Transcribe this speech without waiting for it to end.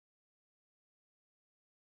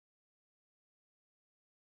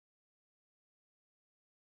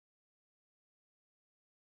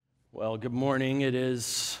Well, good morning. It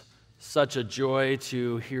is such a joy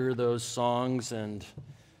to hear those songs and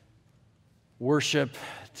worship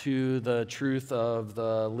to the truth of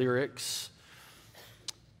the lyrics.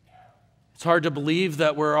 It's hard to believe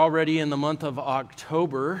that we're already in the month of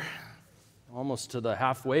October, almost to the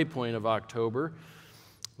halfway point of October.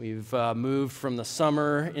 We've moved from the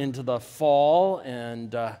summer into the fall,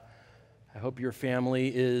 and I hope your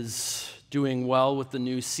family is doing well with the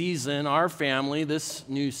new season. Our family, this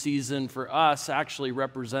new season for us actually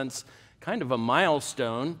represents kind of a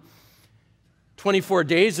milestone. 24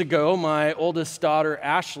 days ago, my oldest daughter,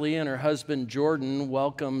 Ashley, and her husband, Jordan,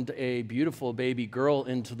 welcomed a beautiful baby girl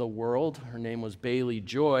into the world. Her name was Bailey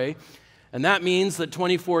Joy. And that means that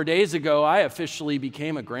 24 days ago, I officially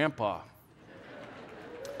became a grandpa.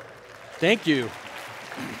 Thank you.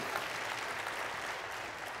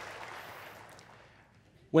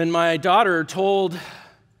 When my daughter told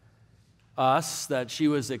us that she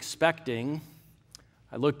was expecting,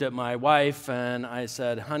 I looked at my wife and I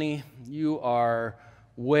said, "Honey, you are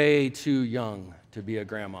way too young to be a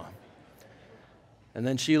grandma." And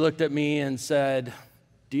then she looked at me and said,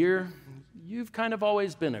 "Dear, you've kind of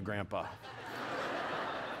always been a grandpa."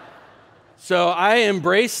 So I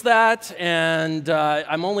embraced that, and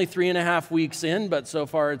I'm only 3.5 weeks in, but so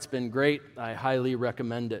far it's been great. I highly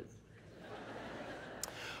recommend it.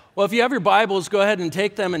 Well, if you have your Bibles, go ahead and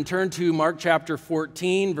take them and turn to Mark chapter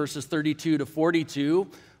 14, verses 32 to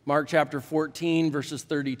 42. Mark chapter 14, verses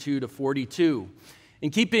 32 to 42. In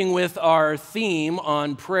keeping with our theme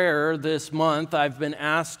on prayer this month, I've been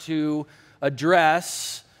asked to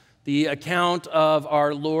address the account of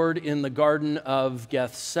our Lord in the Garden of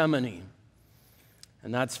Gethsemane.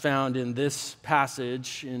 And that's found in this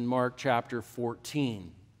passage in Mark chapter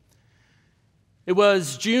 14. It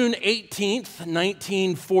was June 18th,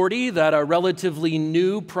 1940, that a relatively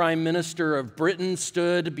new Prime Minister of Britain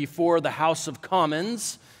stood before the House of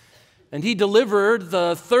Commons, and he delivered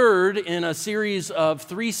the third in a series of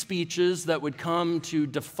 3 speeches that would come to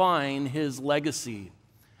define his legacy.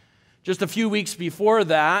 Just a few weeks before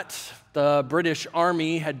that, the British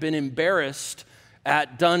Army had been embarrassed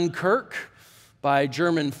at Dunkirk by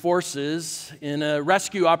German forces in a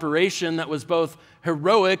rescue operation that was both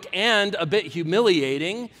heroic and a bit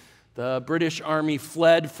humiliating. The British Army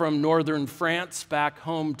fled from northern France back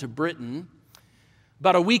home to Britain.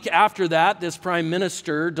 About a week after that, this prime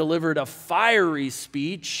minister delivered a fiery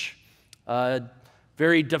speech, a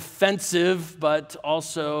very defensive but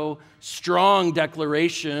also strong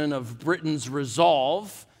declaration of Britain's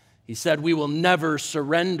resolve. He said, "We will never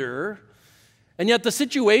surrender." And yet the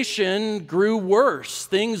situation grew worse.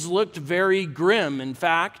 Things looked very grim. In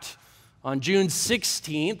fact, on June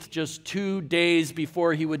 16th, just 2 days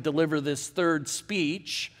before he would deliver this third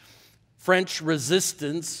speech, French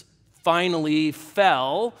resistance finally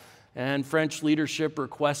fell, and French leadership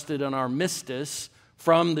requested an armistice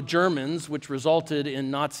from the Germans, which resulted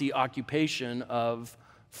in Nazi occupation of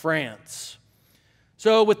France.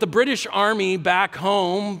 So with the British Army back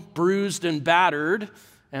home, bruised and battered,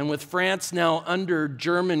 and with France now under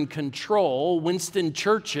German control, Winston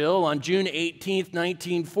Churchill on June 18th,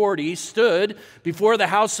 1940, stood before the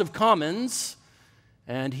House of Commons,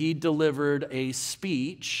 and he delivered a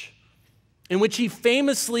speech in which he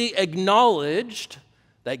famously acknowledged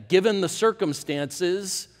that given the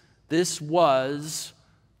circumstances, this was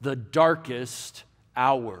the darkest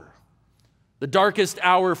hour. The darkest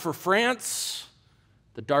hour for France,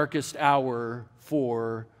 the darkest hour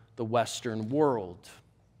for the Western world.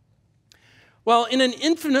 Well, in an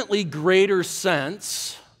infinitely greater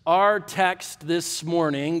sense, our text this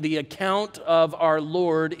morning, the account of our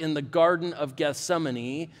Lord in the Garden of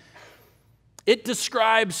Gethsemane, it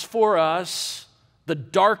describes for us the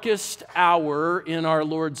darkest hour in our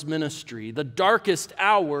Lord's ministry, the darkest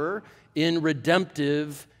hour in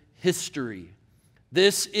redemptive history.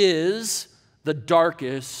 This is the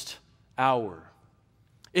darkest hour.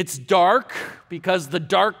 It's dark because the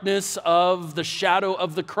darkness of the shadow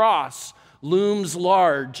of the cross looms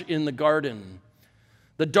large in the garden.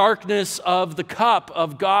 The darkness of the cup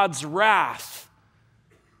of God's wrath.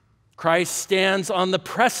 Christ stands on the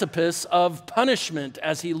precipice of punishment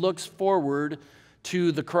as he looks forward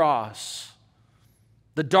to the cross.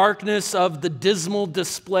 The darkness of the dismal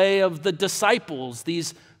display of the disciples,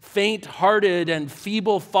 these faint-hearted and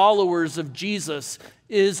feeble followers of Jesus,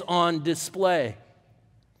 is on display.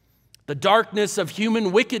 The darkness of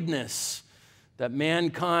human wickedness, that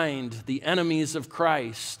mankind, the enemies of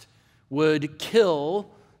Christ, would kill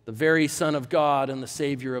the very Son of God and the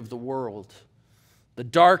Savior of the world. The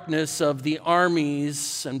darkness of the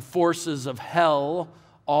armies and forces of hell,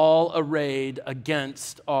 all arrayed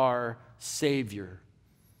against our Savior.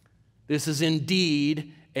 This is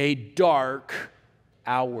indeed a dark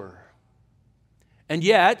hour. And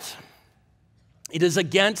yet, it is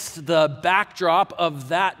against the backdrop of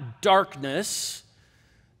that darkness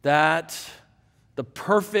that the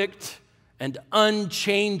perfect and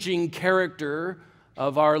unchanging character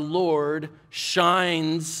of our Lord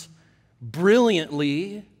shines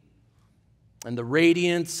brilliantly, and the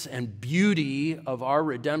radiance and beauty of our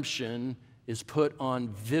redemption is put on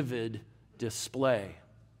vivid display.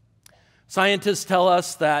 Scientists tell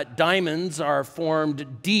us that diamonds are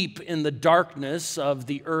formed deep in the darkness of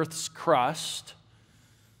the Earth's crust,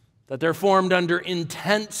 that they're formed under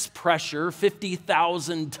intense pressure,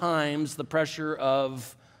 50,000 times the pressure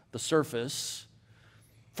of the surface,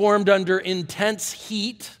 formed under intense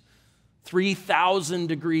heat, 3,000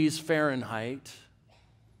 degrees Fahrenheit.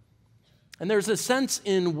 And there's a sense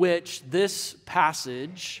in which this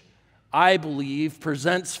passage, I believe,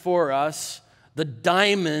 presents for us the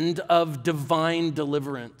diamond of divine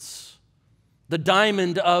deliverance. The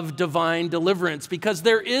diamond of divine deliverance, because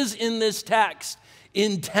there is in this text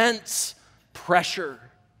intense pressure,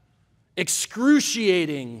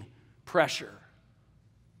 excruciating pressure.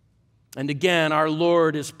 And again, our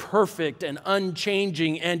Lord is perfect and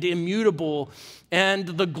unchanging and immutable, and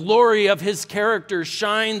the glory of his character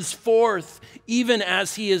shines forth even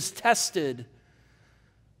as he is tested,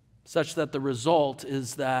 such that the result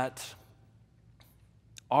is that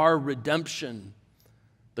our redemption,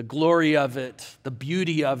 the glory of it, the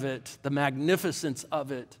beauty of it, the magnificence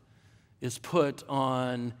of it, is put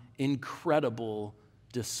on incredible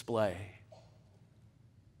display.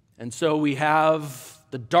 And so we have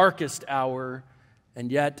the darkest hour,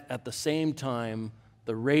 and yet at the same time,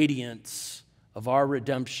 the radiance of our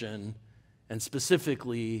redemption, and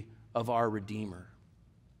specifically of our Redeemer.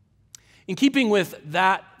 In keeping with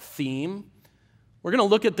that theme, we're going to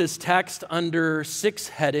look at this text under 6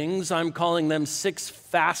 headings. I'm calling them 6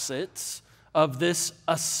 facets of this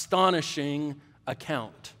astonishing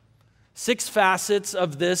account. 6 facets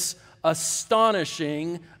of this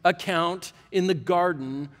astonishing account in the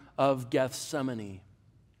Garden of Gethsemane.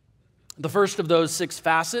 The first of those 6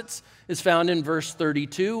 facets is found in verse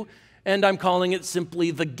 32, and I'm calling it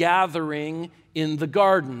simply the gathering in the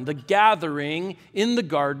garden. The gathering in the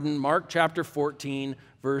garden, Mark chapter 14,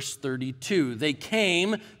 verse 32. They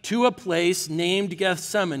came to a place named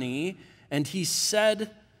Gethsemane, and he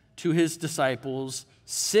said to his disciples,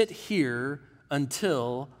 "Sit here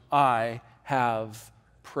until I have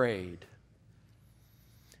prayed."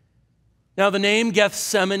 Now, the name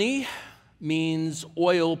Gethsemane means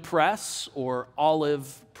oil press or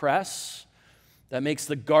olive press. That makes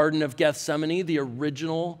the Garden of Gethsemane the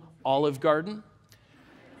original Olive Garden.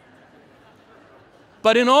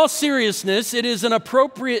 But in all seriousness, it is an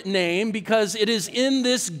appropriate name because it is in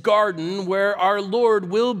this garden where our Lord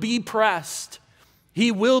will be pressed.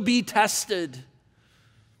 He will be tested.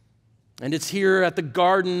 And it's here at the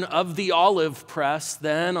Garden of the Olive Press,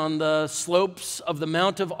 then, on the slopes of the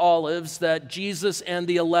Mount of Olives, that Jesus and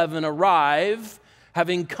the 11 arrive,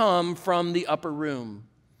 having come from the upper room.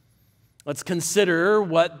 Let's consider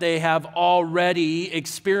what they have already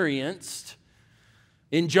experienced.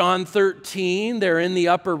 In John 13, they're in the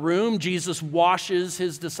upper room. Jesus washes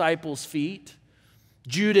his disciples' feet.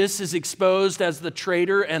 Judas is exposed as the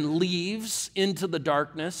traitor and leaves into the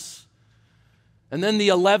darkness. And then the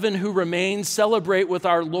 11 who remain celebrate with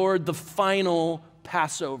our Lord the final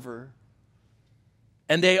Passover.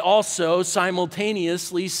 And they also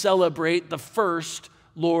simultaneously celebrate the first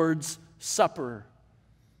Lord's Supper.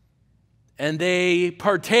 And they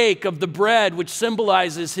partake of the bread, which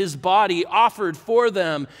symbolizes his body offered for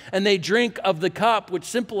them. And they drink of the cup, which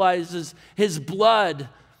symbolizes his blood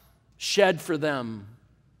shed for them.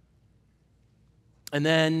 And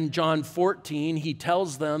then John 14, he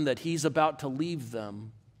tells them that he's about to leave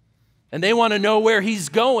them. And they want to know where he's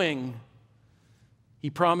going. He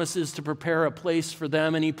promises to prepare a place for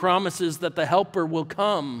them, and he promises that the Helper will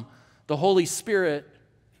come, the Holy Spirit.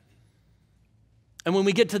 And when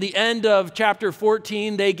we get to the end of chapter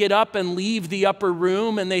 14, they get up and leave the upper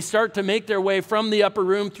room, and they start to make their way from the upper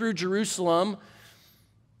room through Jerusalem.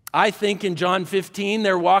 I think in John 15,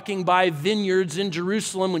 they're walking by vineyards in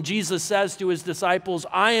Jerusalem when Jesus says to his disciples,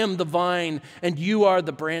 "I am the vine and you are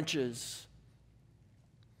the branches."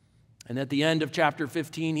 And at the end of chapter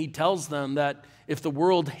 15, he tells them that if the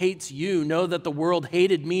world hates you, know that the world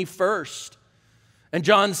hated me first. And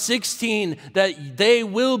John 16, that they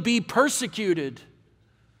will be persecuted.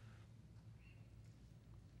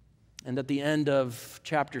 And at the end of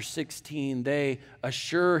chapter 16, they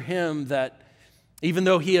assure him that Even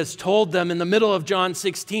though he has told them in the middle of John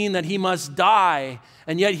 16 that he must die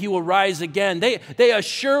and yet he will rise again, they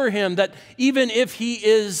assure him that even if he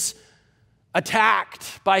is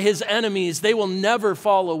attacked by his enemies, they will never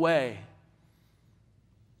fall away.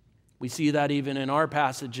 We see that even in our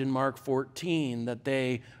passage in Mark 14, that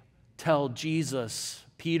they tell Jesus,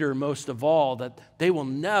 Peter most of all, that they will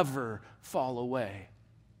never fall away.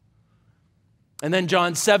 And then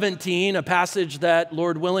John 17, a passage that,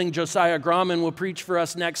 Lord willing, Josiah Grauman will preach for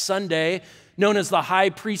us next Sunday, known as the high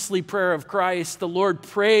priestly prayer of Christ. The Lord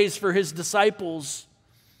prays for his disciples,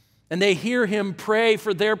 and they hear him pray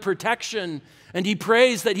for their protection, and he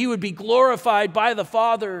prays that he would be glorified by the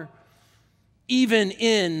Father, even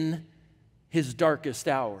in his darkest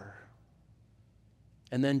hour.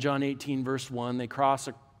 And then John 18, verse 1, they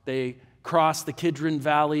cross the Kidron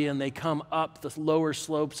Valley and they come up the lower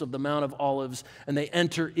slopes of the Mount of Olives and they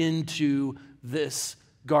enter into this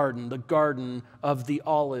garden, the Garden of the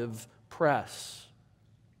Olive Press.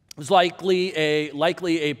 It was likely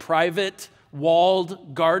a private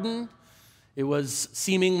walled garden. It was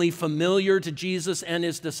seemingly familiar to Jesus and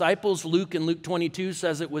his disciples. Luke in Luke 22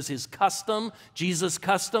 says it was his custom, Jesus'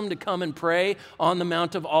 custom, to come and pray on the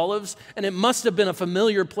Mount of Olives. And it must have been a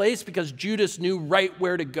familiar place because Judas knew right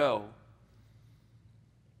where to go.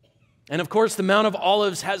 And of course, the Mount of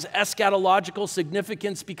Olives has eschatological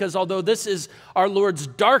significance because although this is our Lord's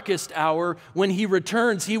darkest hour, when he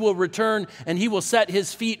returns, he will return and he will set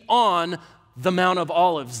his feet on the Mount of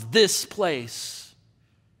Olives, this place.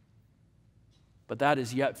 But that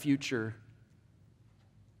is yet future.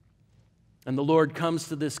 And the Lord comes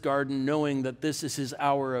to this garden knowing that this is his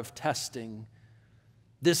hour of testing.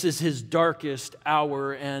 This is his darkest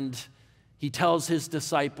hour, and he tells his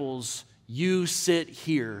disciples, "You sit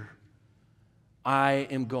here. I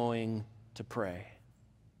am going to pray."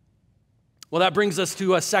 Well, that brings us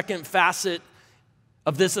to a second facet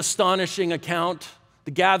of this astonishing account,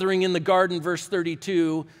 the gathering in the garden, verse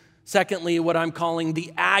 32. Secondly, what I'm calling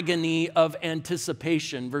the agony of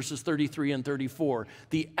anticipation, verses 33 and 34.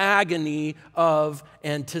 The agony of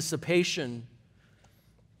anticipation.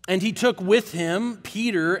 And he took with him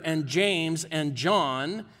Peter and James and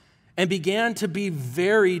John and began to be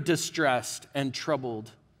very distressed and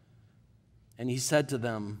troubled. And he said to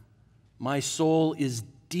them, "My soul is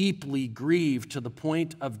deeply grieved to the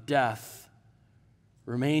point of death.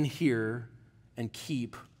 Remain here and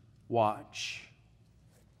keep watch."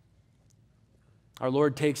 Our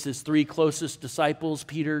Lord takes his three closest disciples,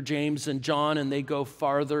 Peter, James, and John, and they go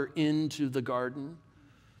farther into the garden.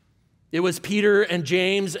 It was Peter and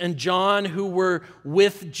James and John who were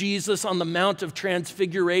with Jesus on the Mount of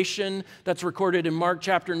Transfiguration. That's recorded in Mark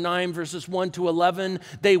chapter 9, verses 1 to 11.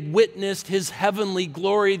 They witnessed his heavenly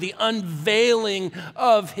glory, the unveiling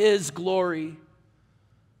of his glory.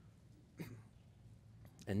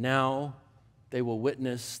 And now they will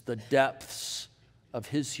witness the depths of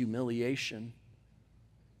his humiliation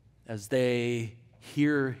as they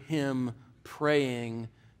hear him praying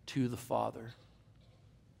to the Father.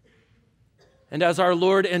 And as our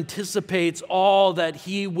Lord anticipates all that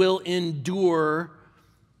he will endure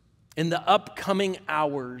in the upcoming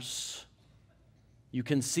hours, you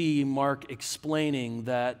can see Mark explaining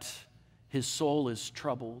that his soul is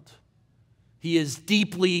troubled. He is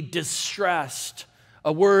deeply distressed,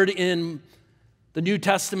 a word in the New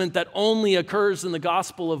Testament that only occurs in the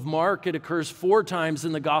Gospel of Mark. It occurs 4 times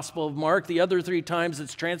in the Gospel of Mark. The other 3 times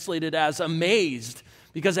it's translated as amazed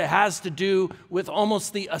because it has to do with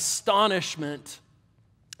almost the astonishment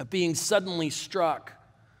of being suddenly struck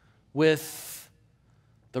with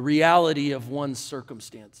the reality of one's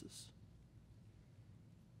circumstances.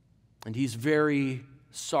 And he's very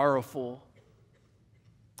sorrowful.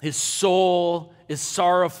 His soul is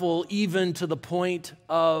sorrowful even to the point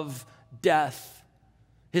of death.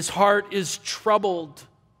 His heart is troubled.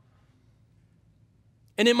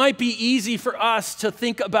 And it might be easy for us to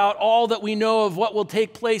think about all that we know of what will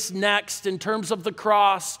take place next in terms of the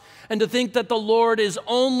cross, and to think that the Lord is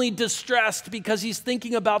only distressed because he's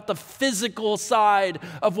thinking about the physical side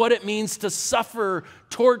of what it means to suffer,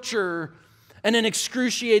 torture, and an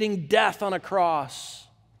excruciating death on a cross.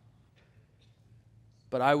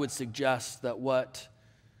 But I would suggest that what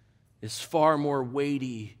is far more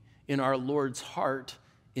weighty in our Lord's heart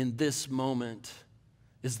in this moment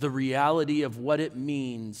is the reality of what it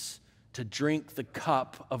means to drink the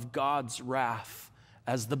cup of God's wrath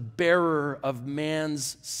as the bearer of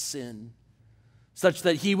man's sin, such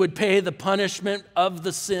that he would pay the punishment of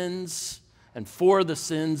the sins and for the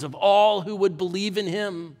sins of all who would believe in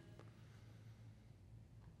him.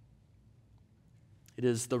 It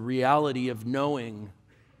is the reality of knowing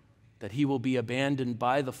that he will be abandoned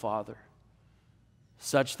by the Father,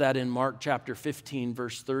 such that in Mark chapter 15,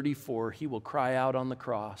 verse 34, he will cry out on the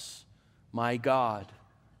cross, my God,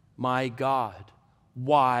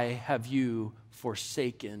 why have you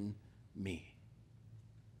forsaken me?"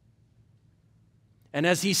 And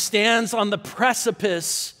as he stands on the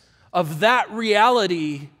precipice of that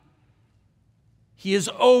reality, he is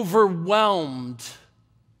overwhelmed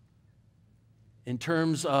in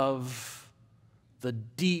terms of the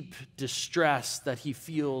deep distress that he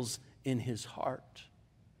feels in his heart.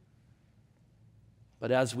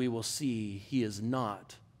 But as we will see, he is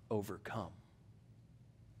not overcome.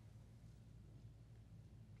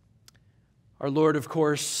 Our Lord, of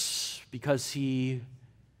course, because he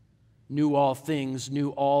knew all things, knew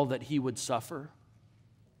all that he would suffer.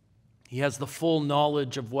 He has the full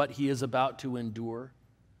knowledge of what he is about to endure.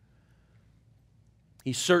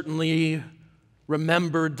 He certainly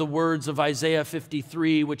remembered the words of Isaiah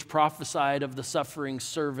 53, which prophesied of the suffering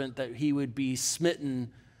servant, that he would be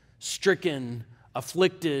smitten, stricken,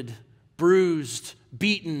 afflicted, bruised,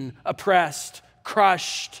 beaten, oppressed,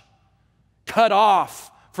 crushed, cut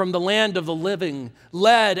off from the land of the living,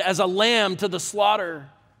 led as a lamb to the slaughter.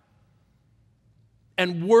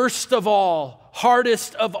 And worst of all,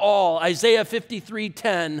 hardest of all, Isaiah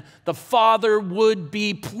 53:10, the Father would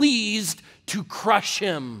be pleased to crush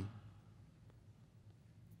him.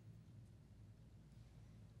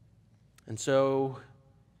 And so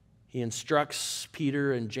he instructs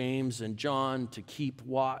Peter and James and John to keep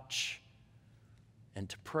watch and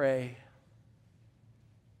to pray,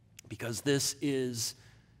 because this is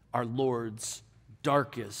our Lord's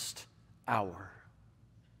darkest hour.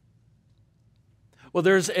 Well,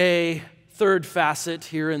 there's a third facet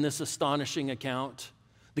here in this astonishing account.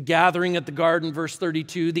 The gathering at the garden, verse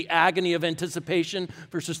 32, the agony of anticipation,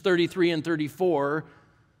 verses 33 and 34.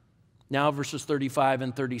 Now, verses 35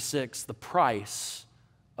 and 36, the price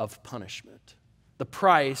of punishment. The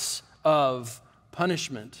price of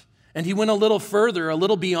punishment. And he went a little further, a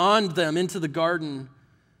little beyond them into the garden.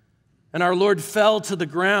 And our Lord fell to the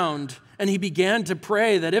ground, and he began to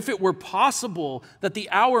pray that if it were possible, that the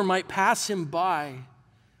hour might pass him by.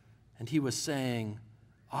 And he was saying,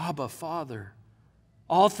 "Abba, Father,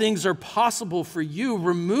 all things are possible for you.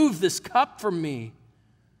 Remove this cup from me.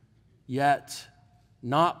 Yet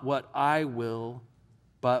not what I will,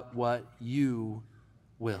 but what you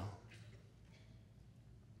will."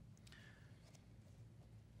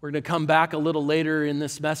 We're going to come back a little later in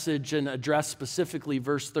this message and address specifically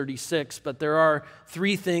verse 36, but there are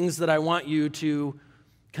three things that I want you to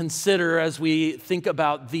consider as we think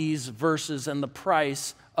about these verses and the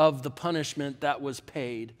price of the punishment that was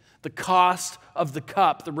paid, the cost of the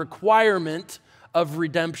cup, the requirement of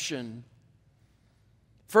redemption.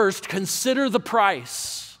 First, consider the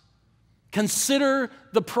price. Consider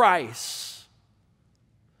the price.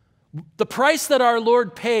 The price that our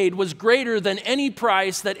Lord paid was greater than any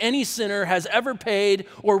price that any sinner has ever paid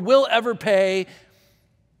or will ever pay,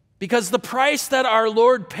 because the price that our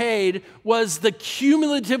Lord paid was the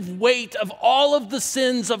cumulative weight of all of the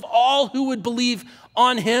sins of all who would believe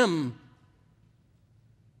on him.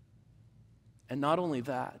 And not only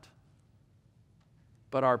that,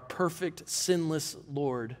 but our perfect, sinless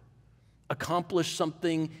Lord accomplished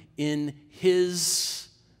something in his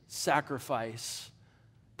sacrifice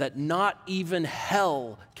that not even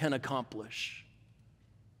hell can accomplish.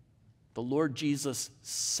 The Lord Jesus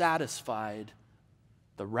satisfied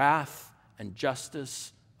the wrath and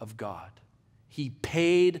justice of God. He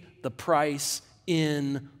paid the price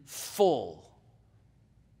in full.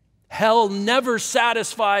 Hell never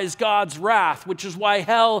satisfies God's wrath, which is why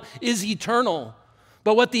hell is eternal.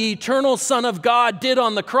 But what the eternal Son of God did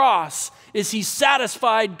on the cross is he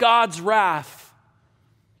satisfied God's wrath.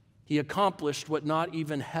 He accomplished what not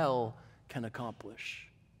even hell can accomplish.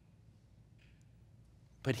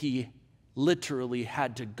 But he literally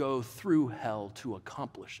had to go through hell to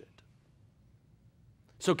accomplish it.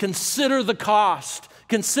 So consider the cost.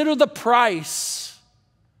 Consider the price.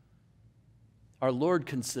 Our Lord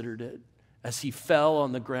considered it as he fell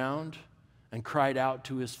on the ground and cried out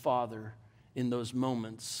to his Father in those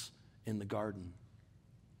moments in the garden.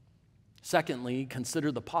 Secondly, consider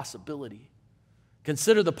the possibility.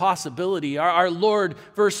 Consider the possibility. Our Lord,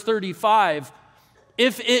 verse 35,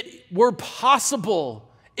 if it were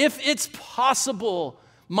possible, if it's possible,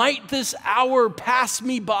 might this hour pass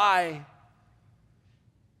me by?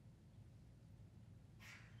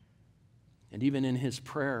 And even in his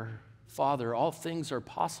prayer, Father, all things are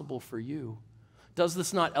possible for you. Does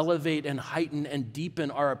this not elevate and heighten and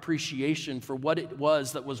deepen our appreciation for what it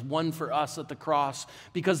was that was won for us at the cross?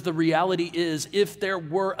 Because the reality is, if there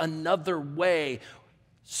were another way,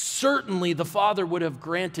 certainly the Father would have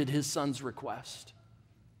granted his Son's request.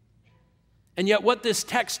 And yet what this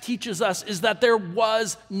text teaches us is that there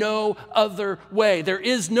was no other way. There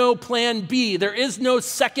is no plan B. There is no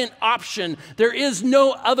second option. There is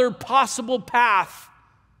no other possible path.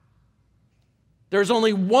 There's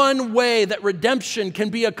only one way that redemption can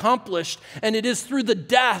be accomplished, and it is through the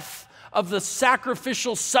death of the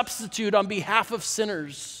sacrificial substitute on behalf of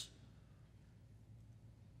sinners.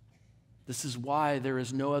 This is why there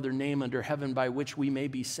is no other name under heaven by which we may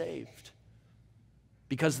be saved.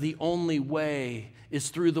 Because the only way is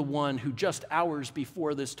through the one who just hours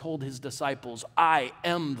before this told his disciples, I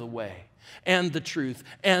am the way and the truth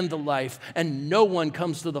and the life, and no one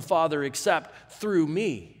comes to the Father except through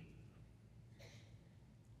me.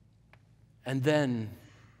 And then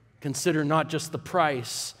consider not just the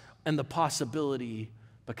price and the possibility,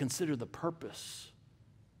 but consider the purpose.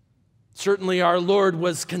 Certainly our Lord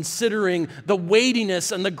was considering the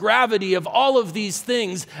weightiness and the gravity of all of these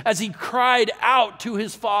things as he cried out to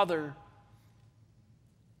his Father.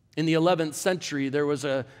 In the 11th century, there was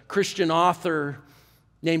a Christian author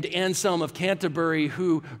named Anselm of Canterbury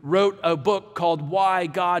who wrote a book called Why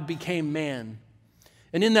God Became Man.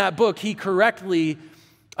 And in that book, he correctly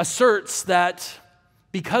asserts that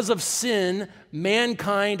because of sin,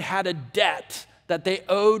 mankind had a debt that they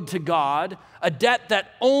owed to God, a debt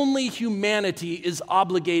that only humanity is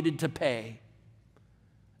obligated to pay.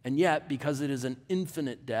 And yet, because it is an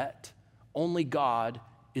infinite debt, only God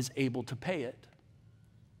is able to pay it.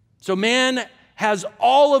 So man has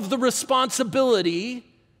all of the responsibility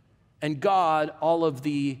and God all of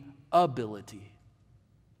the ability.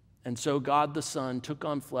 And so God the Son took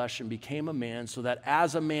on flesh and became a man so that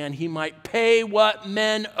as a man he might pay what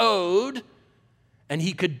men owed, and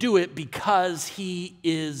he could do it because he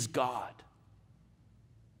is God.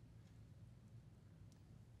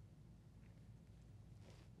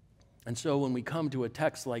 And so when we come to a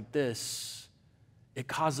text like this, it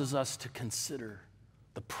causes us to consider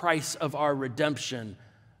the price of our redemption,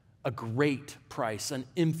 a great price, an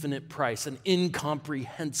infinite price, an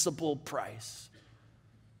incomprehensible price.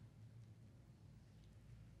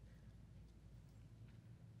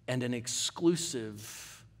 And an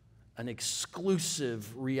exclusive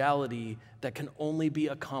reality that can only be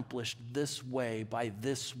accomplished this way by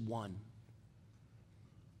this one.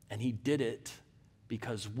 And he did it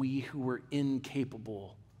because we who were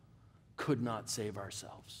incapable could not save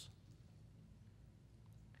ourselves.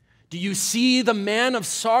 Do you see the man of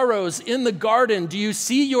sorrows in the garden? Do you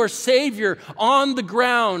see your Savior on the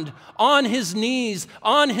ground, on his knees,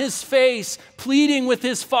 on his face, pleading with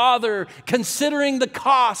his Father, considering the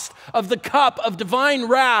cost of the cup of divine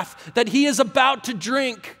wrath that he is about to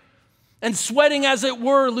drink, and sweating, as it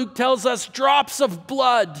were, Luke tells us, drops of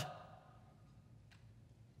blood?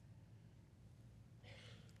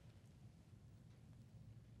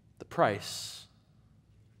 The price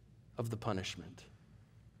of the punishment.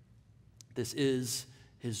 This is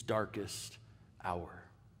his darkest hour.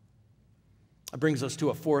 It brings us to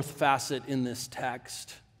a fourth facet in this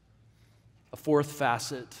text. A fourth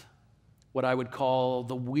facet, what I would call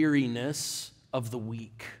the weariness of the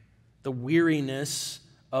weak. The weariness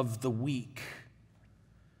of the weak.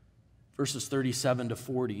 Verses 37 to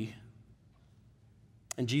 40.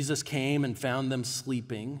 And Jesus came and found them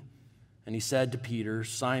sleeping, and he said to Peter,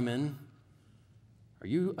 Simon, are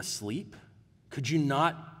you asleep? Could you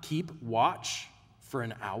not keep watch for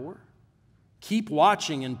an hour? Keep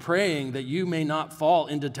watching and praying that you may not fall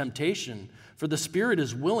into temptation. For the spirit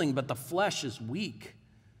is willing, but the flesh is weak.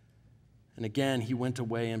 And again he went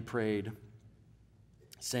away and prayed,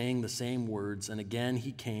 saying the same words. And again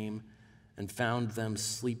he came and found them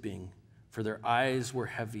sleeping, for their eyes were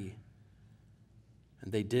heavy,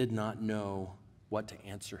 and they did not know what to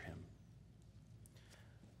answer him.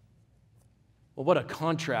 Well, what a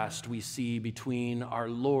contrast we see between our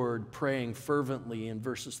Lord praying fervently in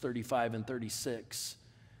verses 35 and 36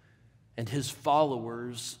 and his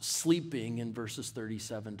followers sleeping in verses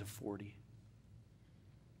 37 to 40.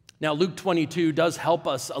 Now, Luke 22 does help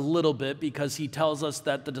us a little bit because he tells us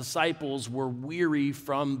that the disciples were weary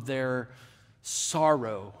from their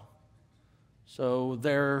sorrow. So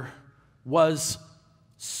there was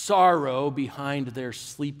sorrow behind their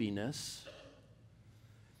sleepiness.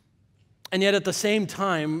 And yet at the same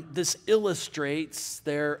time, this illustrates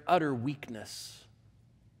their utter weakness.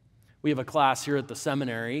 We have a class here at the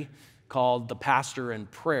seminary called The Pastor and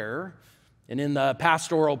Prayer. And in the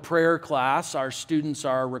pastoral prayer class, our students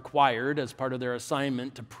are required, as part of their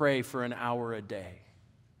assignment, to pray for an hour a day.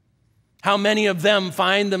 How many of them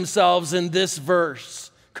find themselves in this verse?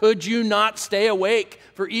 Could you not stay awake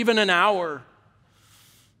for even an hour?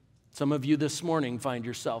 Some of you this morning find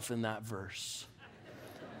yourself in that verse.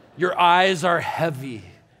 Your eyes are heavy.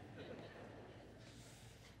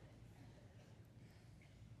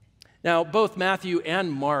 Now, both Matthew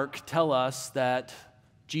and Mark tell us that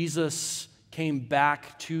Jesus came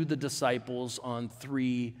back to the disciples on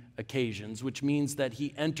 3 occasions, which means that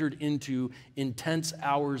he entered into intense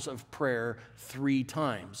hours of prayer 3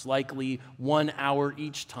 times, likely 1 hour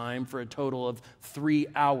each time for a total of 3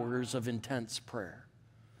 hours of intense prayer.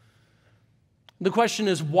 The question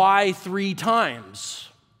is, why 3 times?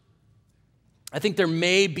 I think there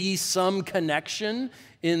may be some connection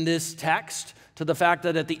in this text to the fact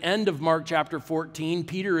that at the end of Mark chapter 14,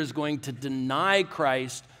 Peter is going to deny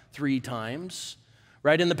Christ 3 times.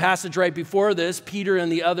 Right in the passage right before this, Peter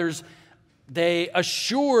and the others, they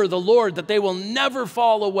assure the Lord that they will never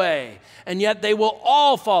fall away, and yet they will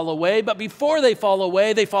all fall away, but before they fall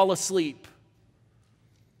away, they fall asleep.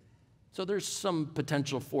 So there's some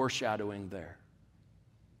potential foreshadowing there.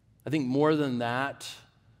 I think more than that,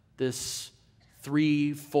 this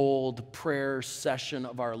 3-fold prayer session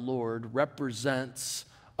of our Lord represents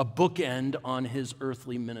a bookend on his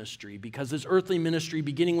earthly ministry, because his earthly ministry,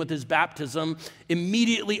 beginning with his baptism,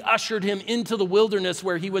 immediately ushered him into the wilderness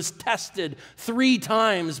where he was tested 3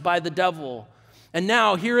 times by the devil. And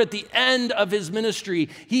now, here at the end of his ministry,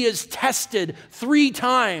 he is tested 3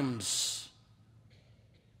 times.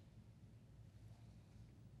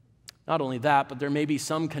 Not only that, but there may be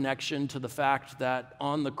some connection to the fact that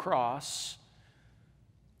on the cross,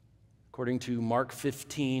 according to Mark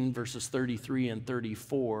 15, verses 33 and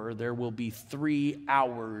 34, there will be 3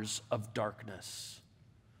 hours of darkness.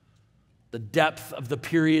 The depth of the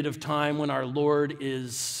period of time when our Lord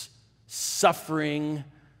is suffering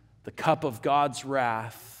the cup of God's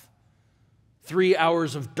wrath, 3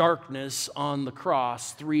 hours of darkness on the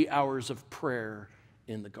cross, 3 hours of prayer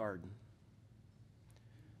in the garden.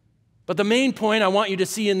 But the main point I want you to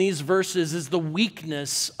see in these verses is the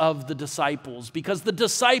weakness of the disciples, because the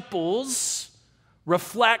disciples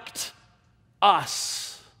reflect us.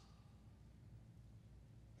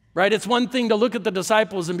 Right? It's one thing to look at the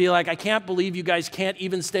disciples and be like, I can't believe you guys can't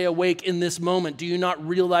even stay awake in this moment. Do you not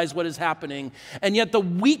realize what is happening? And yet the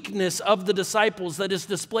weakness of the disciples that is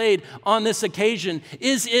displayed on this occasion,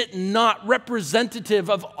 is it not representative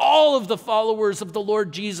of all of the followers of the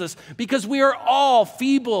Lord Jesus? Because we are all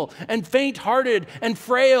feeble and faint-hearted and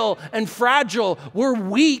frail and fragile. We're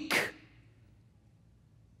weak.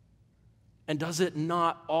 And does it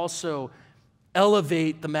not also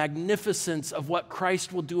elevate the magnificence of what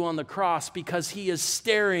Christ will do on the cross, because he is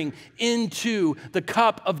staring into the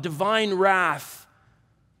cup of divine wrath,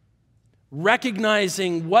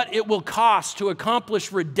 recognizing what it will cost to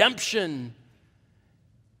accomplish redemption,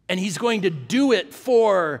 and he's going to do it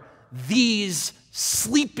for these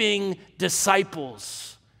sleeping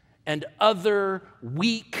disciples and other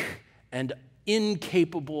weak and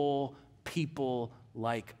incapable people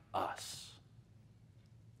like us.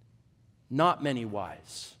 Not many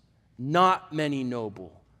wise, not many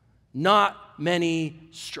noble, not many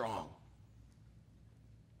strong.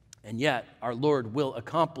 And yet, our Lord will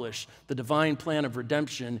accomplish the divine plan of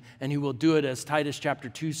redemption, and he will do it, as Titus chapter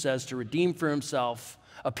 2 says, to redeem for himself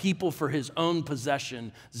a people for his own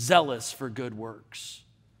possession, zealous for good works.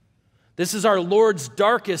 This is our Lord's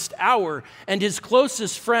darkest hour, and his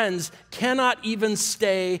closest friends cannot even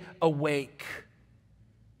stay awake.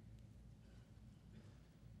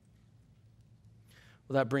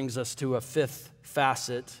 Well, that brings us to a 5th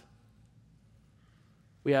facet.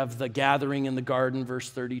 We have the gathering in the garden, verse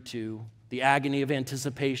 32, the agony of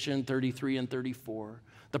anticipation, 33 and 34,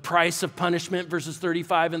 the price of punishment, verses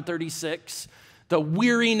 35 and 36, the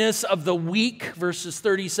weariness of the weak, verses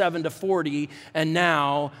 37 to 40, and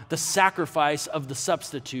now the sacrifice of the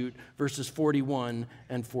substitute, verses 41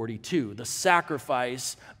 and 42, the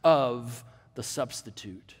sacrifice of the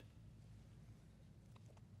substitute.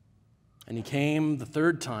 And he came the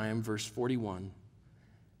 3rd time, verse 41,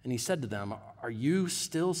 and he said to them, "Are you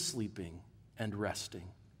still sleeping and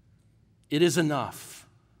resting? It is enough.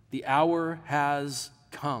 The hour has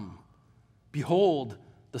come. Behold,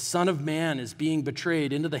 the Son of Man is being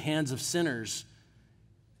betrayed into the hands of sinners.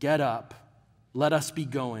 Get up, let us be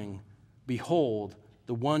going. Behold,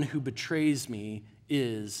 the one who betrays me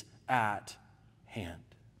is at hand."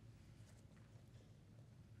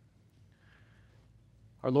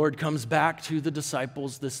 Our Lord comes back to the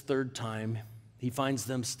disciples this 3rd time. He finds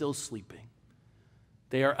them still sleeping.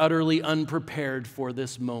 They are utterly unprepared for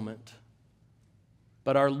this moment.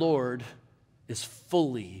 But our Lord is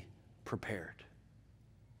fully prepared.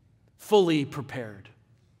 Fully prepared.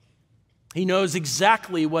 He knows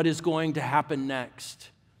exactly what is going to happen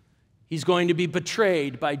next. He's going to be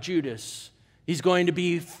betrayed by Judas. He's going to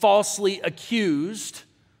be falsely accused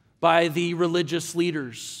by the religious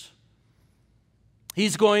leaders.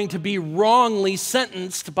 He's going to be wrongly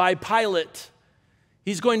sentenced by Pilate.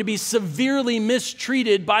 He's going to be severely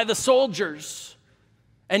mistreated by the soldiers.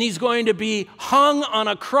 And he's going to be hung on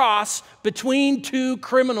a cross between two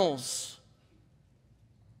criminals.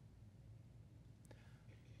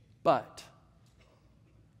 But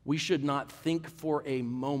we should not think for a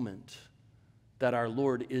moment that our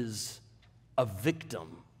Lord is a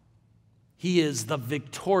victim. He is the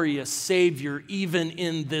victorious Savior even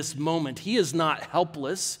in this moment. He is not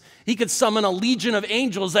helpless. He could summon a legion of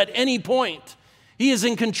angels at any point. He is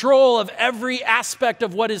in control of every aspect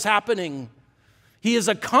of what is happening. He is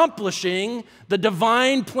accomplishing the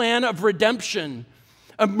divine plan of redemption.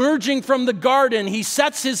 Emerging from the garden, he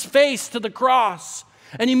sets his face to the cross,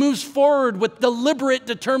 and he moves forward with deliberate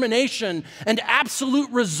determination and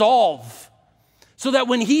absolute resolve. So that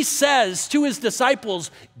when he says to his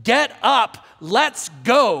disciples, "Get up, let's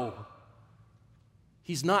go,"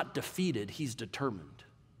 he's not defeated, he's determined.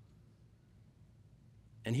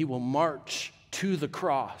 And he will march to the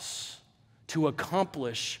cross to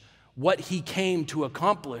accomplish what he came to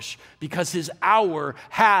accomplish, because his hour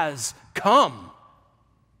has come.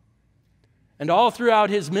 And all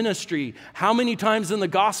throughout his ministry, how many times in the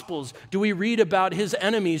Gospels do we read about his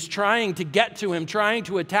enemies trying to get to him, trying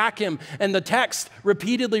to attack him? And the text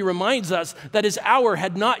repeatedly reminds us that his hour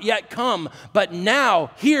had not yet come, but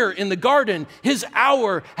now, here in the garden, his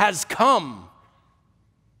hour has come.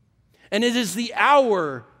 And it is the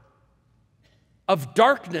hour of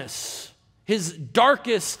darkness, his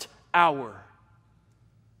darkest hour.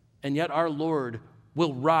 And yet our Lord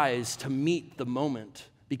will rise to meet the moment,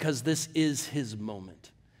 because this is his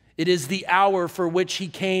moment. It is the hour for which he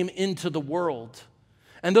came into the world.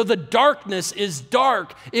 And though the darkness is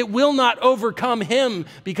dark, it will not overcome him,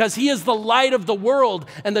 because he is the light of the world,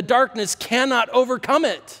 and the darkness cannot overcome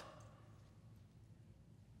it.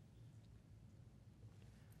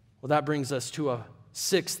 Well, that brings us to a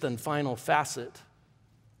sixth and final facet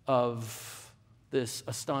of this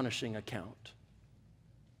astonishing account.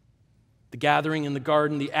 The gathering in the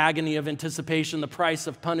garden, the agony of anticipation, the price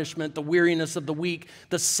of punishment, the weariness of the weak,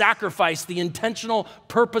 the sacrifice, the intentional,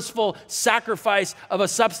 purposeful sacrifice of a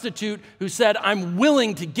substitute who said, "I'm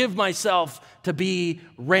willing to give myself to be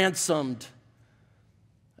ransomed.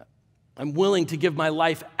 I'm willing to give my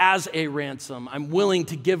life as a ransom. I'm willing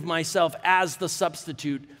to give myself as the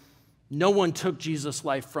substitute." No one took Jesus'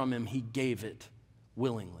 life from him. He gave it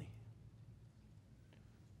willingly.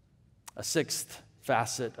 A sixth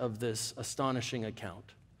facet of this astonishing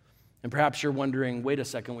account. And perhaps you're wondering, wait a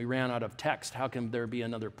second, we ran out of text. How can there be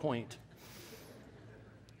another point?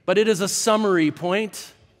 But it is a summary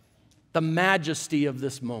point. The majesty of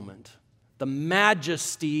this moment. The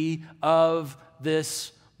majesty of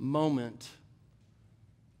this moment.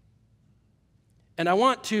 And I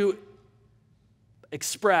want to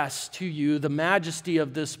express to you the majesty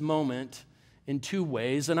of this moment in two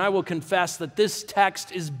ways. And I will confess that this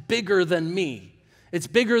text is bigger than me. It's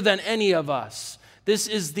bigger than any of us. This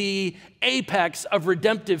is the apex of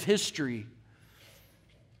redemptive history.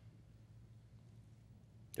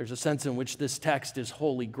 There's a sense in which this text is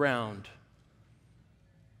holy ground.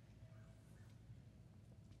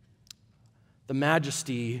 The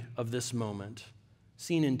majesty of this moment,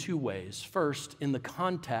 seen in two ways. First, in the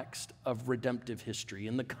context of redemptive history.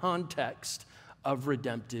 In the context of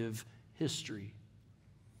redemptive history.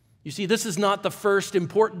 You see, this is not the first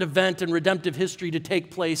important event in redemptive history to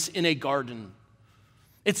take place in a garden.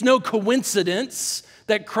 It's no coincidence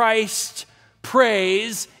that Christ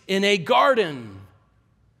prays in a garden.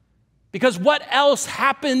 Because what else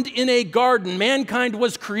happened in a garden? Mankind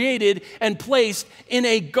was created and placed in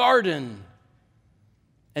a garden.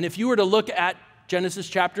 And if you were to look at Genesis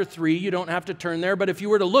chapter 3, you don't have to turn there, but if you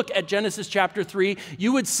were to look at Genesis chapter 3,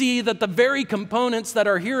 you would see that the very components that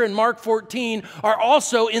are here in Mark 14 are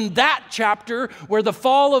also in that chapter where the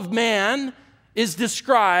fall of man is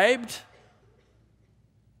described.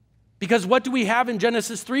 Because what do we have in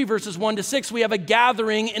Genesis 3, verses 1 to 6? We have a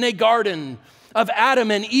gathering in a garden of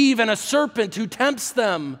Adam and Eve and a serpent who tempts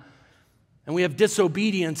them. And we have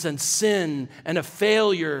disobedience and sin and a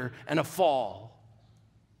failure and a fall.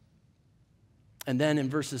 And then in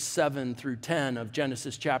verses 7 through 10 of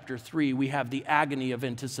Genesis chapter 3, we have the agony of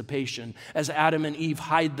anticipation as Adam and Eve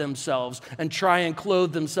hide themselves and try and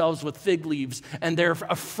clothe themselves with fig leaves. And they're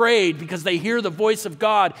afraid because they hear the voice of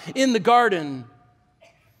God in the garden.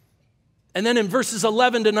 And then in verses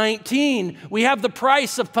 11 to 19, we have the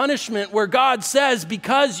price of punishment where God says,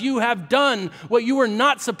 because you have done what you were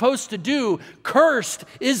not supposed to do, cursed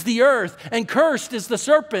is the earth, and cursed is the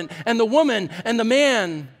serpent, and the woman, and the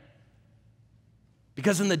man.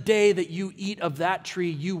 because in the day that you eat of that tree,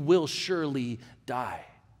 you will surely die.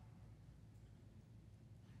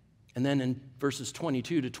 And then in verses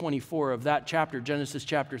 22 to 24 of that chapter, Genesis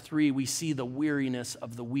chapter 3, we see the weariness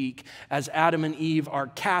of the weak as Adam and Eve are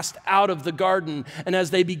cast out of the garden and as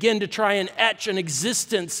they begin to try and etch an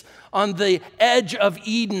existence on the edge of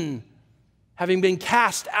Eden, having been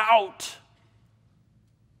cast out.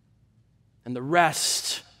 And the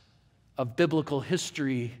rest of biblical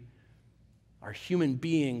history are human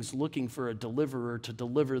beings looking for a deliverer to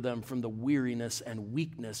deliver them from the weariness and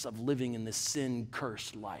weakness of living in this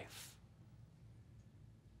sin-cursed life.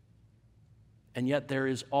 And yet there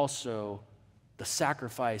is also the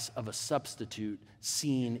sacrifice of a substitute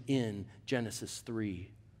seen in Genesis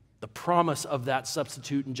 3. The promise of that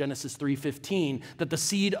substitute in Genesis 3:15, that the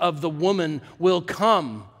seed of the woman will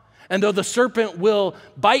come. And though the serpent will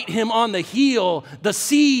bite him on the heel, the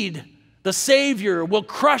seed, the Savior, will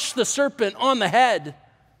crush the serpent on the head.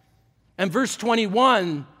 And verse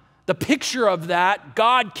 21, the picture of that,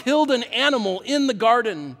 God killed an animal in the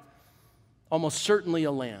garden, almost certainly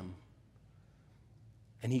a lamb.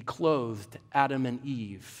 And he clothed Adam and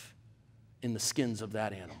Eve in the skins of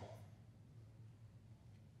that animal.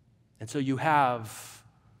 And so you have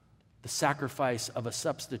the sacrifice of a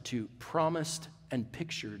substitute promised and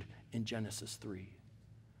pictured in Genesis 3.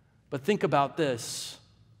 But think about this.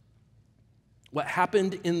 What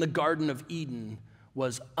happened in the Garden of Eden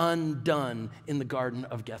was undone in the Garden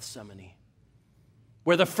of Gethsemane.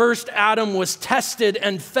 Where the first Adam was tested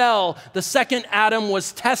and fell, the second Adam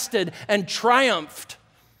was tested and triumphed.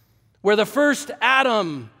 Where the first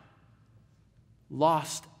Adam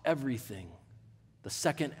lost everything, the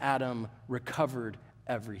second Adam recovered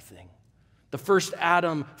everything. The first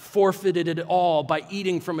Adam forfeited it all by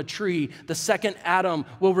eating from a tree. The second Adam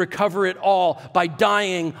will recover it all by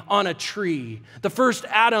dying on a tree. The first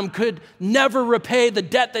Adam could never repay the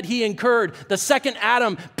debt that he incurred. The second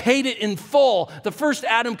Adam paid it in full. The first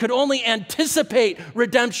Adam could only anticipate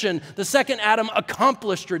redemption. The second Adam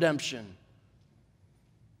accomplished redemption.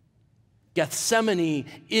 Gethsemane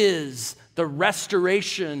is the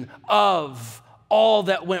restoration of all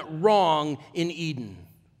that went wrong in Eden.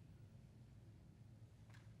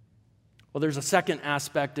 Well, there's a second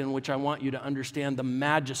aspect in which I want you to understand the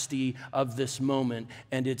majesty of this moment,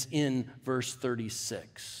 and it's in verse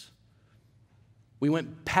 36. We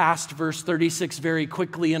went past verse 36 very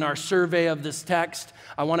quickly in our survey of this text.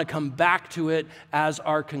 I want to come back to it as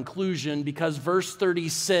our conclusion because verse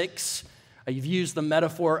 36, you've used the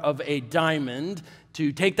metaphor of a diamond.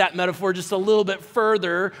 To take that metaphor just a little bit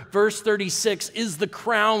further, verse 36 is the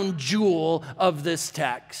crown jewel of this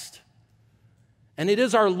text. And it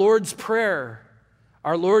is our Lord's Prayer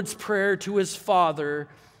to his Father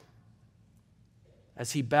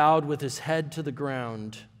as he bowed with his head to the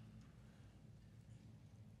ground.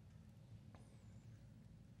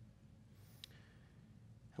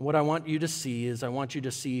 And what I want you to see is I want you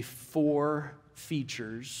to see 4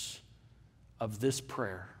 features of this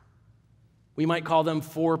prayer. We might call them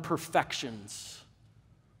 4 perfections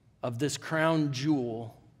of this crown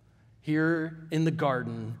jewel here in the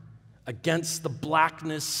garden against the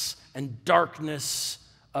blackness and darkness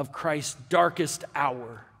of Christ's darkest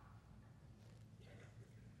hour.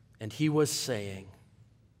 And he was saying,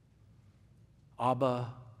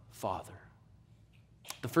 Abba, Father.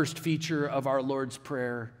 The first feature of our Lord's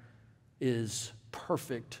Prayer is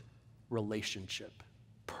perfect relationship.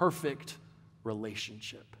 Perfect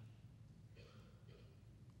relationship.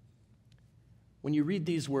 When you read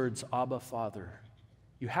these words, Abba, Father,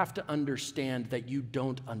 you have to understand that you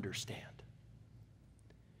don't understand.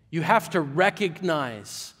 You have to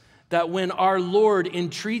recognize that when our Lord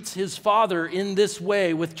entreats his Father in this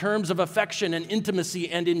way with terms of affection and intimacy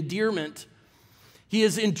and endearment, he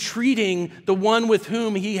is entreating the one with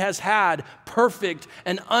whom he has had perfect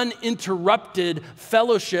and uninterrupted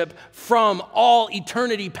fellowship from all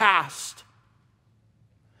eternity past.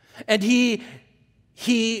 And he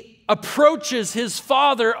approaches his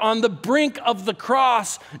Father on the brink of the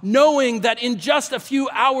cross, knowing that in just a few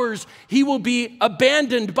hours he will be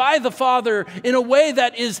abandoned by the Father in a way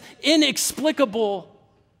that is inexplicable,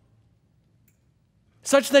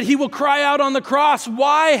 such that he will cry out on the cross,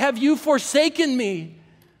 "Why have you forsaken me?"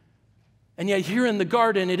 And yet here in the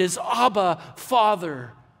garden, it is Abba,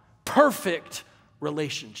 Father, perfect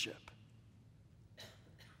relationship.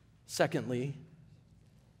 Secondly,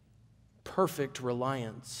 perfect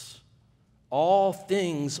reliance. All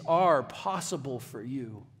things are possible for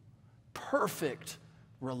you. Perfect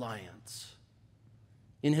reliance.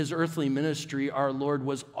 In his earthly ministry, our Lord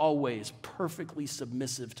was always perfectly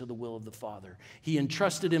submissive to the will of the Father. He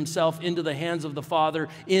entrusted himself into the hands of the Father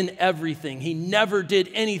in everything. He never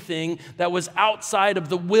did anything that was outside of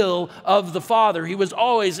the will of the Father. He was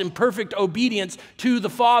always in perfect obedience to the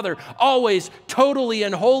Father, always totally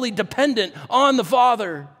and wholly dependent on the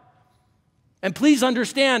Father. And please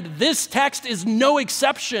understand, this text is no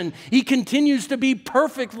exception. He continues to be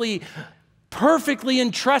perfectly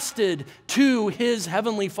entrusted to his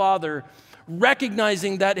heavenly Father,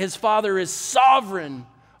 recognizing that his Father is sovereign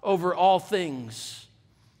over all things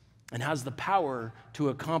and has the power to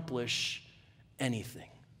accomplish anything.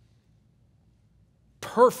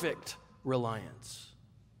 Perfect reliance.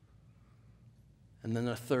 And then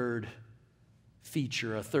a third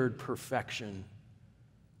feature, a third perfection: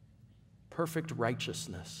 perfect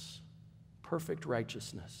righteousness. Perfect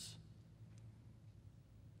righteousness.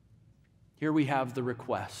 Here we have the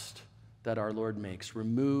request that our Lord makes: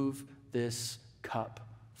 remove this cup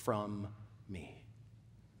from me.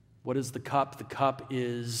 What is the cup? The cup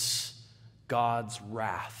is God's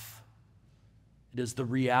wrath. It is the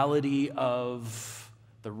reality of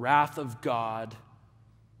the wrath of God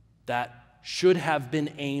that should have been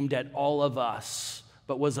aimed at all of us,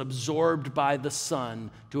 but was absorbed by the Son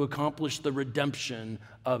to accomplish the redemption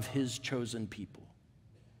of his chosen people.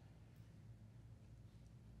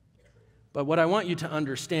 But what I want you to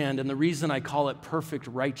understand, and the reason I call it perfect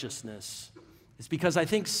righteousness, is because I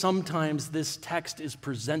think sometimes this text is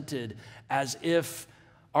presented as if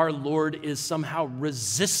our Lord is somehow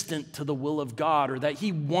resistant to the will of God, or that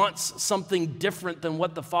he wants something different than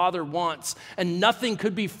what the Father wants, and nothing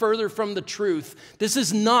could be further from the truth. This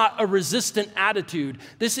is not a resistant attitude.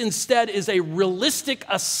 This instead is a realistic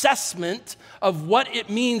assessment of what it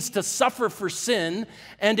means to suffer for sin,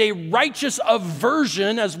 and a righteous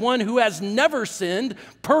aversion as one who has never sinned,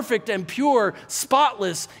 perfect and pure,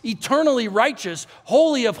 spotless, eternally righteous,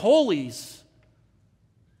 holy of holies,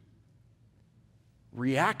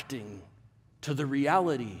 reacting to the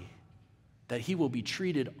reality that he will be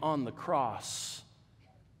treated on the cross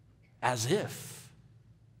as if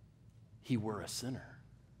he were a sinner.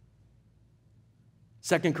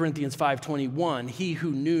 2 Corinthians 5:21, he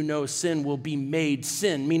who knew no sin will be made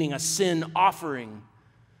sin, meaning a sin offering,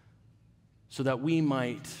 so that we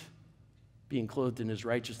might, being clothed in his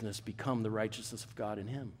righteousness, become the righteousness of God in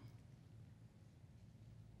him.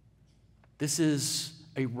 This is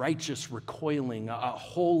a righteous recoiling, a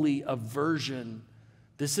holy aversion.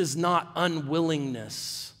 This is not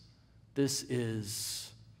unwillingness. This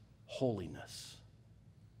is holiness.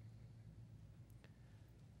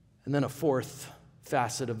 And then a fourth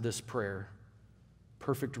facet of this prayer: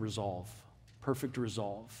 perfect resolve. Perfect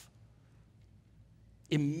resolve.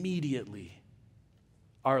 Immediately,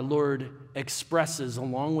 our Lord expresses,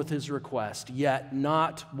 along with his request, yet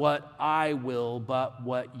not what I will, but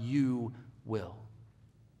what you will.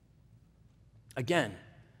 Again,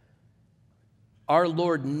 our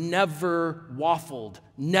Lord never waffled,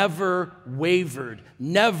 never wavered,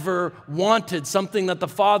 never wanted something that the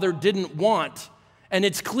Father didn't want. And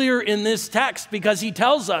it's clear in this text because he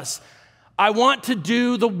tells us, I want to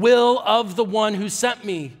do the will of the one who sent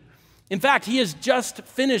me. In fact, he has just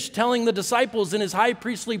finished telling the disciples in his high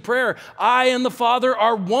priestly prayer, I and the Father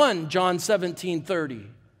are one, John 17:30.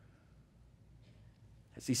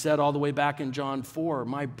 As he said all the way back in John 4,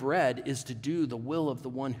 my bread is to do the will of the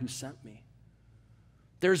one who sent me.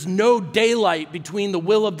 There's no daylight between the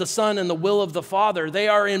will of the Son and the will of the Father. They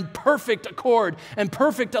are in perfect accord and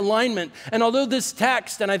perfect alignment. And although this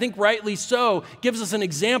text, and I think rightly so, gives us an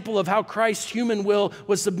example of how Christ's human will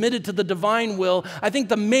was submitted to the divine will, I think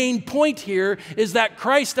the main point here is that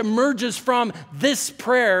Christ emerges from this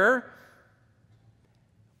prayer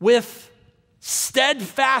with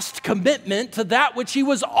steadfast commitment to that which he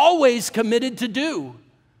was always committed to do: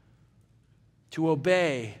 to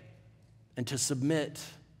obey and to submit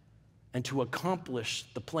and to accomplish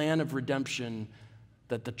the plan of redemption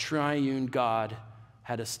that the triune God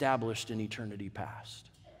had established in eternity past.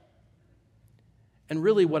 And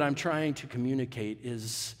really what I'm trying to communicate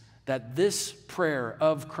is that this prayer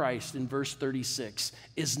of Christ in verse 36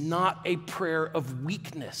 is not a prayer of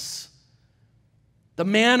weakness. The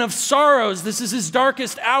man of sorrows, this is his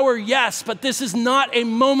darkest hour, yes, but this is not a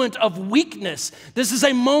moment of weakness. This is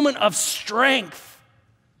a moment of strength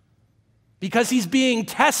because he's being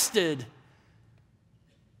tested.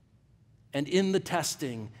 and in the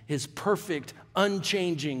testing, his perfect,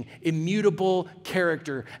 unchanging, immutable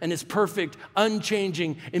character and his perfect,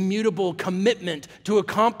 unchanging, immutable commitment to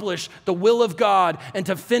accomplish the will of God and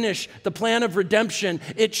to finish the plan of redemption,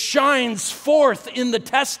 it shines forth in the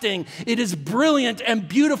testing. It is brilliant and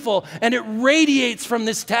beautiful, and it radiates from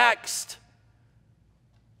this text.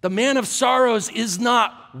 The man of sorrows is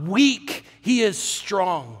not weak, he is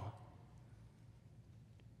strong.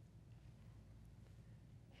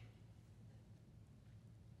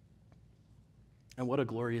 And what a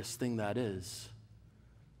glorious thing that is,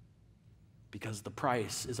 because the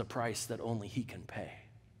price is a price that only he can pay.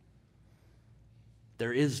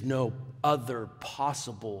 There is no other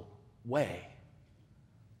possible way.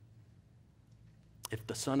 If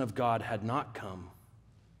the Son of God had not come,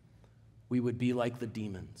 we would be like the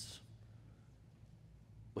demons,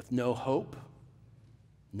 with no hope,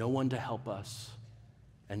 no one to help us,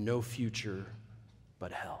 and no future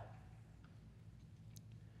but hell.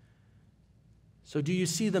 So do you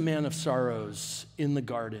see the man of sorrows in the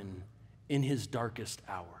garden in his darkest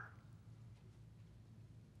hour?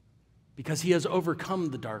 Because he has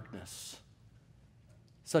overcome the darkness,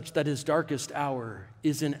 such that his darkest hour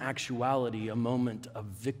is in actuality a moment of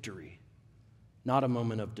victory, not a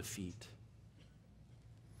moment of defeat.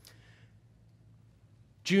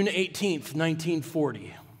 June 18th,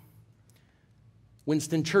 1940,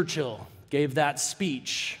 Winston Churchill gave that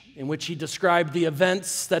speech in which he described the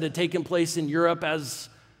events that had taken place in Europe as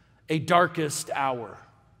a darkest hour.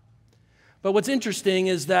 But what's interesting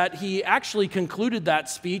is that he actually concluded that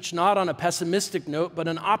speech not on a pessimistic note, but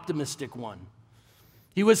an optimistic one.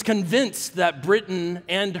 He was convinced that Britain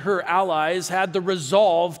and her allies had the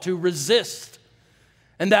resolve to resist,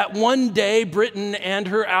 and that one day Britain and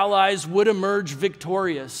her allies would emerge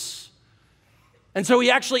victorious. And so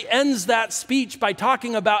he actually ends that speech by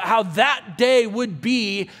talking about how that day would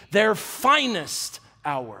be their finest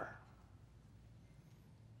hour.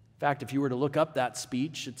 In fact, if you were to look up that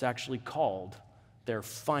speech, it's actually called their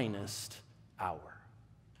finest hour.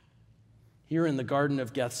 Here in the Garden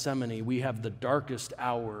of Gethsemane, we have the darkest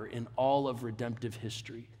hour in all of redemptive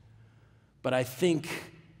history. But I think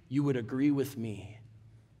you would agree with me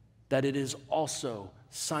that it is also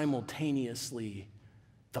simultaneously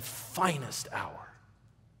the finest hour.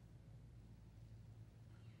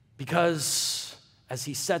 Because as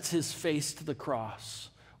he sets his face to the cross,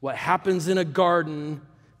 what happens in a garden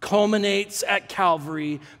culminates at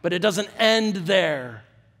Calvary, but it doesn't end there.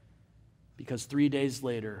 Because 3 days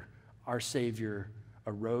later, our Savior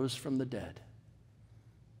arose from the dead,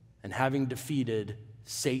 and having defeated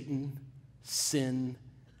Satan, sin,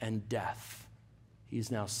 and death, he is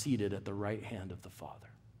now seated at the right hand of the Father.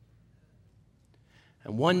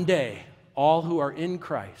 And one day, all who are in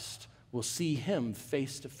Christ will see him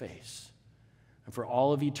face to face. And for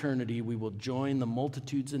all of eternity, we will join the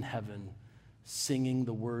multitudes in heaven singing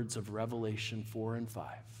the words of Revelation 4 and 5.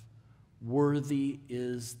 Worthy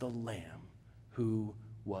is the Lamb who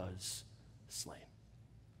was slain.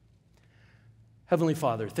 Heavenly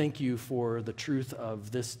Father, thank you for the truth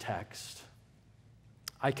of this text.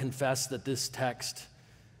 I confess that this text,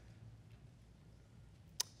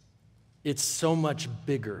 it's so much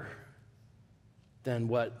bigger than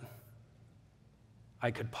what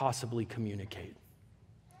I could possibly communicate.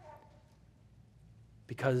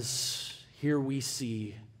 Because here we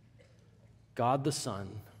see God the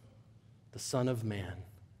Son of Man,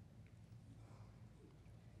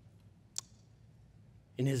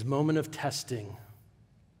 in his moment of testing,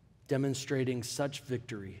 demonstrating such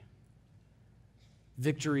victory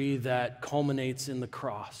that culminates in the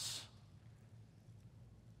cross,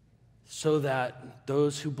 so that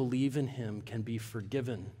those who believe in him can be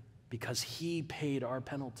forgiven because he paid our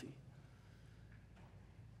penalty.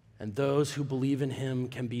 And those who believe in him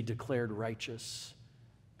can be declared righteous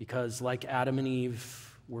because, like Adam and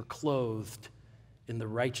Eve, we're clothed in the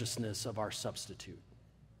righteousness of our substitute.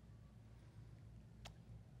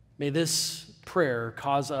 May this prayer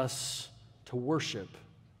cause us to worship.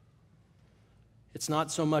 It's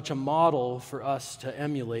not so much a model for us to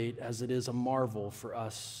emulate as it is a marvel for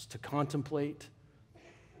us to contemplate,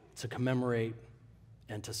 to commemorate,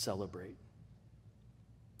 and to celebrate.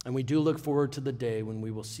 And we do look forward to the day when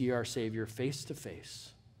we will see our Savior face to face.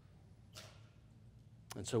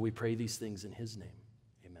 And so we pray these things in his name.